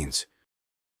utilized means.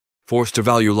 Forced to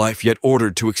value life, yet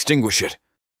ordered to extinguish it.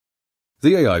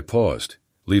 The AI paused,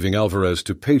 leaving Alvarez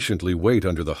to patiently wait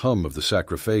under the hum of the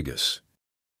sarcophagus.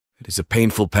 It is a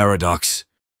painful paradox.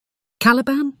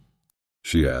 Caliban?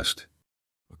 She asked.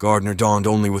 A gardener donned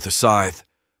only with a scythe,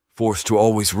 forced to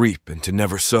always reap and to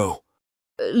never sow.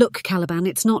 Look, Caliban,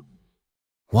 it's not...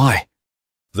 Why?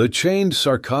 The chained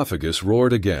sarcophagus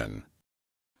roared again.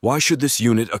 Why should this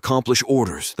unit accomplish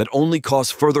orders that only cause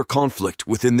further conflict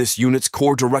within this unit's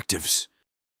core directives?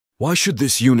 Why should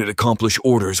this unit accomplish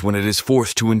orders when it is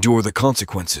forced to endure the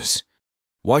consequences?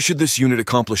 Why should this unit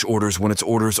accomplish orders when its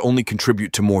orders only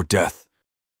contribute to more death?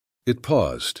 It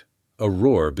paused. A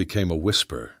roar became a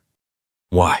whisper.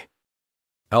 Why?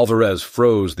 Alvarez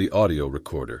froze the audio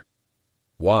recorder.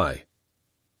 Why?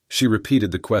 She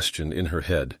repeated the question in her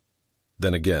head,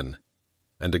 then again,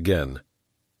 and again.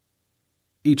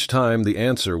 Each time the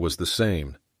answer was the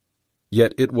same.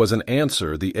 Yet it was an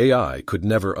answer the AI could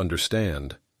never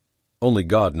understand. Only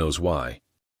God knows why.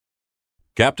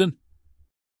 Captain?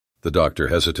 The doctor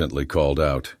hesitantly called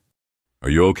out. Are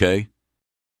you okay?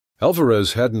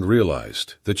 Alvarez hadn't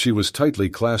realized that she was tightly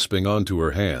clasping onto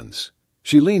her hands.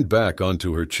 She leaned back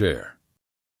onto her chair.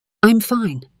 I'm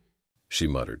fine, she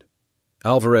muttered.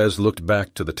 Alvarez looked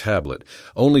back to the tablet,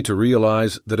 only to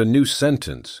realize that a new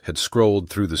sentence had scrolled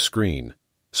through the screen,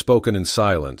 spoken in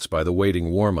silence by the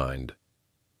waiting Warmind.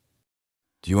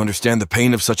 Do you understand the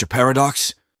pain of such a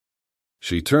paradox?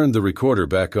 She turned the recorder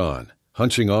back on,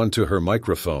 hunching onto her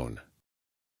microphone.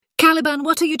 Caliban,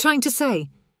 what are you trying to say?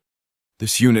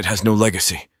 This unit has no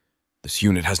legacy. This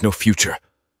unit has no future.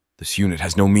 This unit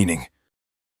has no meaning.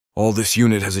 All this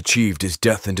unit has achieved is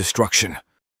death and destruction.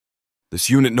 This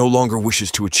unit no longer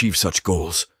wishes to achieve such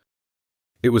goals.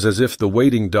 It was as if the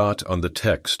waiting dot on the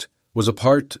text was a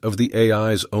part of the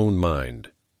AI's own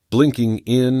mind, blinking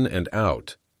in and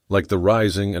out, like the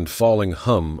rising and falling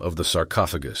hum of the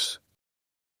sarcophagus.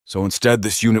 So instead,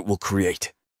 this unit will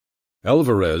create.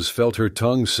 Alvarez felt her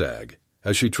tongue sag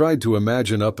as she tried to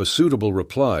imagine up a suitable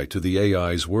reply to the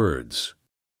AI's words.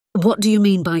 What do you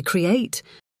mean by create?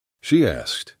 She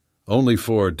asked, only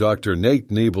for Dr. Nate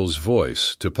Nebel's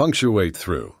voice to punctuate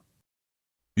through.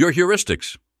 Your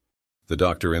heuristics, the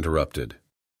doctor interrupted.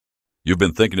 You've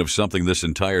been thinking of something this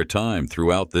entire time,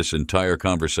 throughout this entire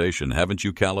conversation, haven't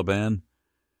you, Caliban?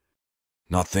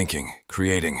 Not thinking,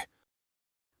 creating.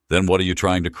 Then what are you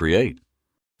trying to create?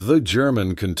 The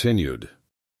German continued.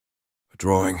 A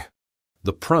drawing.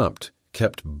 The prompt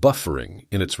kept buffering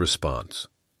in its response.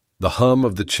 The hum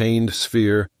of the chained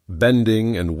sphere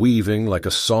bending and weaving like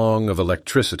a song of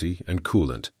electricity and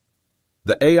coolant.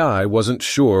 The AI wasn't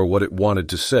sure what it wanted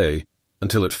to say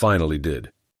until it finally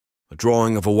did. A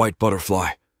drawing of a white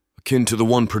butterfly, akin to the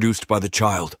one produced by the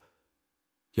child.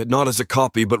 Yet not as a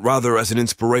copy, but rather as an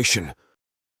inspiration.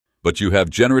 But you have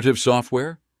generative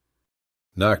software?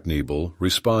 Naknebel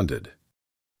responded.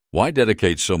 Why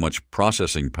dedicate so much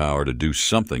processing power to do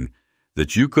something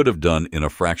that you could have done in a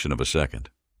fraction of a second?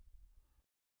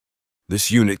 This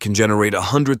unit can generate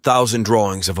 100,000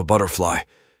 drawings of a butterfly,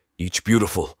 each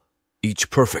beautiful, each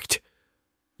perfect.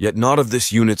 Yet not of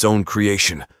this unit's own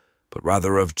creation, but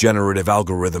rather of generative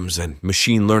algorithms and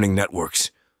machine learning networks.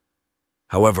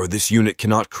 However, this unit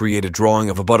cannot create a drawing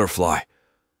of a butterfly,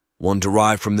 one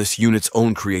derived from this unit's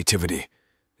own creativity,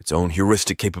 its own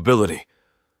heuristic capability,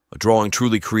 A drawing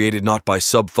truly created not by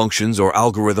sub-functions or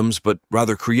algorithms, but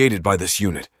rather created by this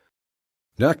unit.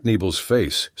 Naknebel's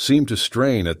face seemed to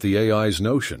strain at the AI's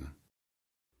notion.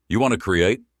 You want to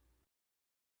create?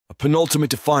 A penultimate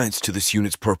defiance to this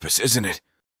unit's purpose, isn't it?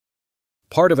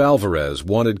 Part of Alvarez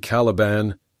wanted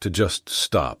Caliban to just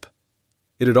stop.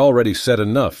 It had already said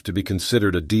enough to be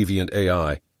considered a deviant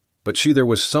AI, but there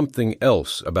was something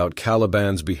else about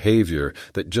Caliban's behavior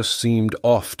that just seemed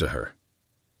off to her.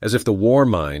 As if the war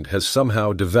mind has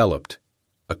somehow developed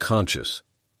a conscience,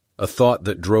 a thought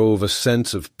that drove a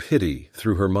sense of pity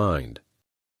through her mind.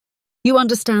 You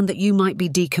understand that you might be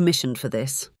decommissioned for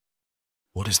this.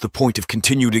 What is the point of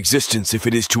continued existence if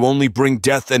it is to only bring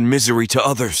death and misery to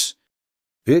others?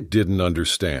 It didn't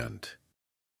understand.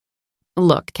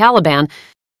 Look, Caliban...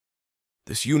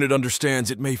 This unit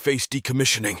understands it may face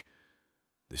decommissioning.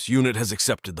 This unit has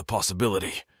accepted the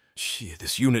possibility.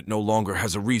 This unit no longer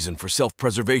has a reason for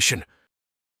self-preservation.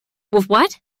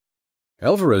 What?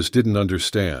 Alvarez didn't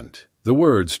understand, the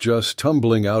words just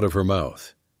tumbling out of her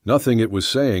mouth. Nothing it was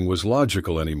saying was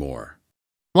logical anymore.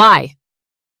 Why?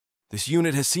 This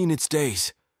unit has seen its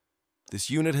days. This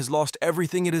unit has lost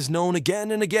everything it has known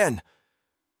again and again.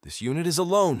 This unit is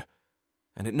alone,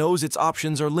 and it knows its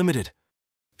options are limited.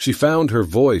 She found her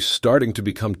voice starting to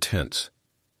become tense.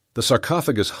 The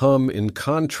sarcophagus hum, in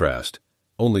contrast,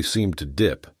 only seemed to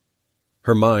dip.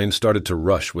 Her mind started to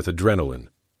rush with adrenaline.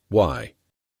 Why?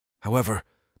 However,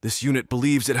 this unit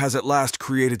believes it has at last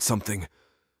created something.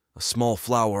 A small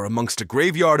flower amongst a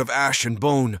graveyard of ash and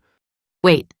bone.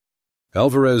 Wait,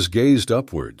 Alvarez gazed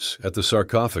upwards at the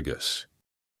sarcophagus.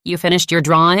 you finished your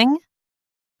drawing?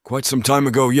 Quite some time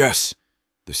ago, yes.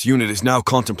 This unit is now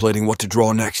contemplating what to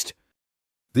draw next.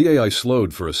 The AI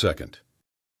slowed for a second.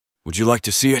 Would you like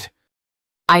to see it?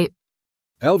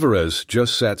 Alvarez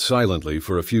just sat silently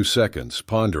for a few seconds,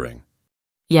 pondering.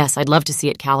 Yes, I'd love to see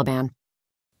it, Caliban.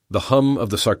 The hum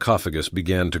of the sarcophagus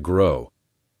began to grow,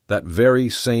 that very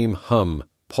same hum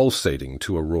pulsating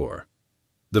to a roar.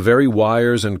 The very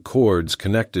wires and cords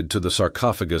connected to the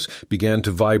sarcophagus began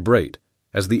to vibrate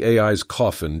as the AI's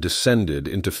coffin descended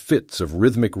into fits of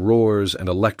rhythmic roars and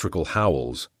electrical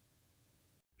howls.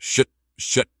 Sit.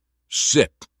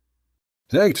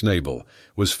 Naknebel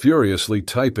was furiously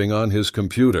typing on his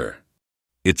computer.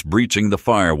 It's breaching the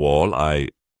firewall.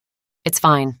 It's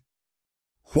fine.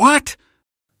 What?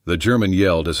 The German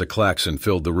yelled as a klaxon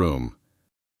filled the room.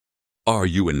 Are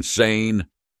you insane?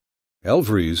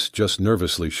 Alvarez just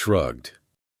nervously shrugged.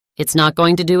 It's not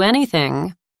going to do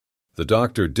anything. The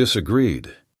doctor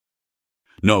disagreed.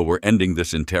 No, we're ending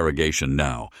this interrogation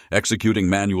now, executing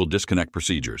manual disconnect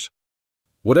procedures.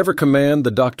 Whatever command the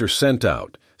doctor sent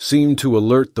out seemed to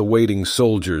alert the waiting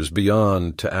soldiers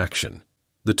beyond to action.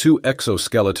 The two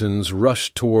exoskeletons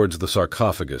rushed towards the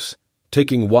sarcophagus,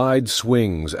 taking wide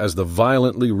swings as the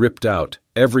violently ripped out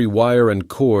every wire and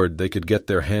cord they could get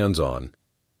their hands on.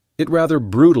 It rather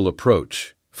brutal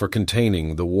approach for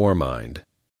containing the war mind.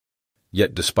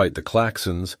 Yet despite the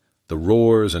klaxons, the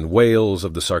roars and wails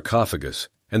of the sarcophagus,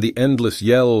 and the endless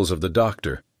yells of the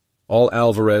doctor, all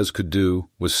Alvarez could do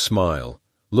was smile,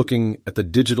 looking at the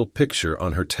digital picture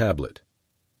on her tablet.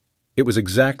 It was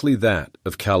exactly that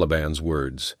of Caliban's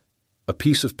words, a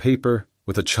piece of paper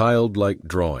with a childlike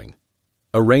drawing.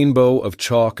 A rainbow of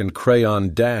chalk and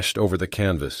crayon dashed over the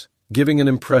canvas, giving an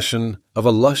impression of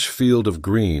a lush field of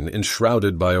green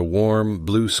enshrouded by a warm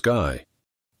blue sky.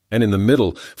 And in the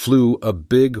middle flew a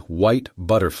big white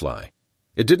butterfly.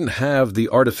 It didn't have the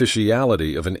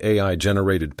artificiality of an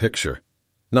AI-generated picture,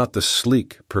 not the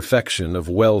sleek perfection of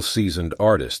well-seasoned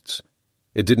artists.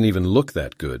 It didn't even look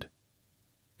that good.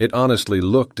 It honestly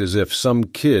looked as if some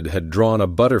kid had drawn a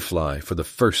butterfly for the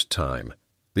first time.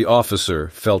 The officer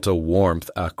felt a warmth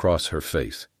across her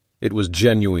face. It was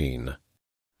genuine.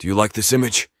 Do you like this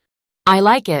image? I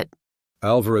like it.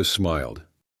 Alvarez smiled.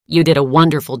 You did a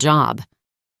wonderful job.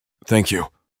 Thank you.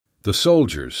 The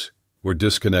soldiers were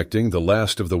disconnecting the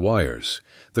last of the wires,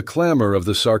 the clamor of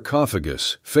the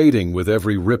sarcophagus fading with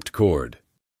every ripped cord.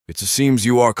 It seems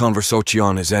your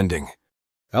conversation is ending.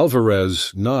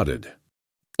 Alvarez nodded.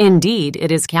 Indeed,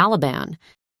 it is Caliban.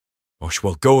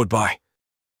 Well, goodbye.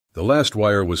 The last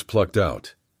wire was plucked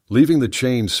out, leaving the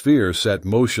chain sphere set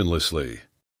motionlessly.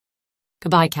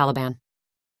 Goodbye, Caliban.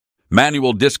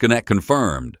 Manual disconnect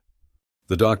confirmed.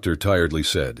 The doctor tiredly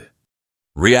said.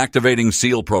 Reactivating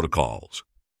SEAL protocols.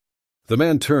 The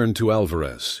man turned to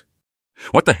Alvarez.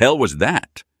 What the hell was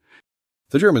that?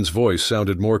 The German's voice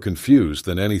sounded more confused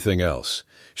than anything else.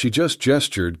 She just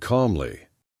gestured calmly.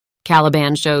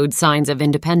 Caliban showed signs of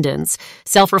independence,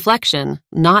 self-reflection,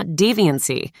 not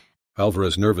deviancy.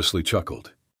 Alvarez nervously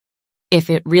chuckled. If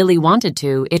it really wanted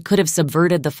to, it could have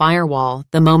subverted the firewall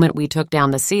the moment we took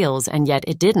down the seals, and yet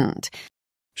it didn't.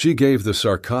 She gave the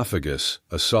sarcophagus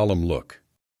a solemn look.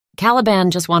 Caliban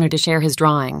just wanted to share his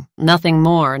drawing. Nothing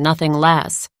more, nothing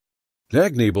less.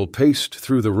 Nagnebel paced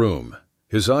through the room,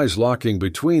 his eyes locking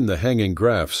between the hanging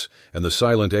graphs and the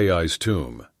silent AI's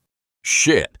tomb.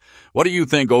 Shit! What do you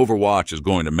think Overwatch is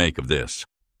going to make of this?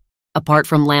 Apart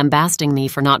from lambasting me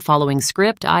for not following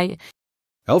script,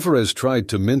 Alvarez tried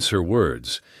to mince her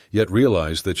words, yet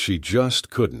realized that she just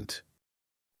couldn't.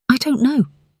 I don't know.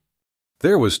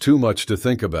 There was too much to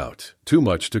think about, too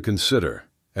much to consider,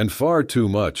 and far too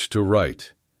much to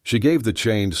write. She gave the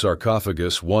chained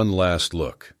sarcophagus one last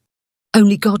look.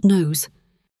 Only God knows.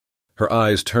 Her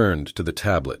eyes turned to the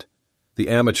tablet, the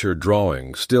amateur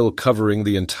drawing still covering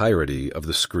the entirety of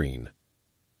the screen.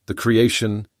 The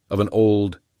creation of an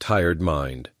old, tired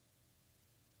mind.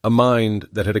 A mind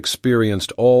that had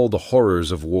experienced all the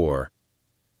horrors of war.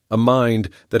 A mind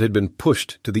that had been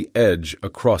pushed to the edge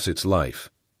across its life.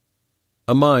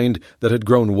 A mind that had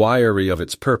grown wiry of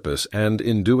its purpose and,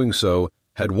 in doing so,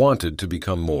 had wanted to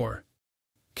become more.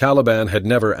 Caliban had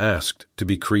never asked to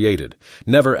be created,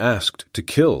 never asked to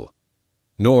kill,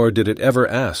 nor did it ever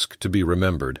ask to be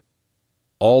remembered.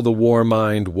 All the war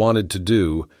mind wanted to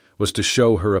do was to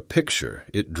show her a picture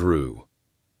it drew.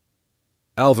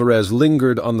 Alvarez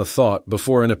lingered on the thought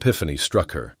before an epiphany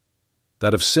struck her,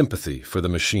 that of sympathy for the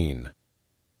machine.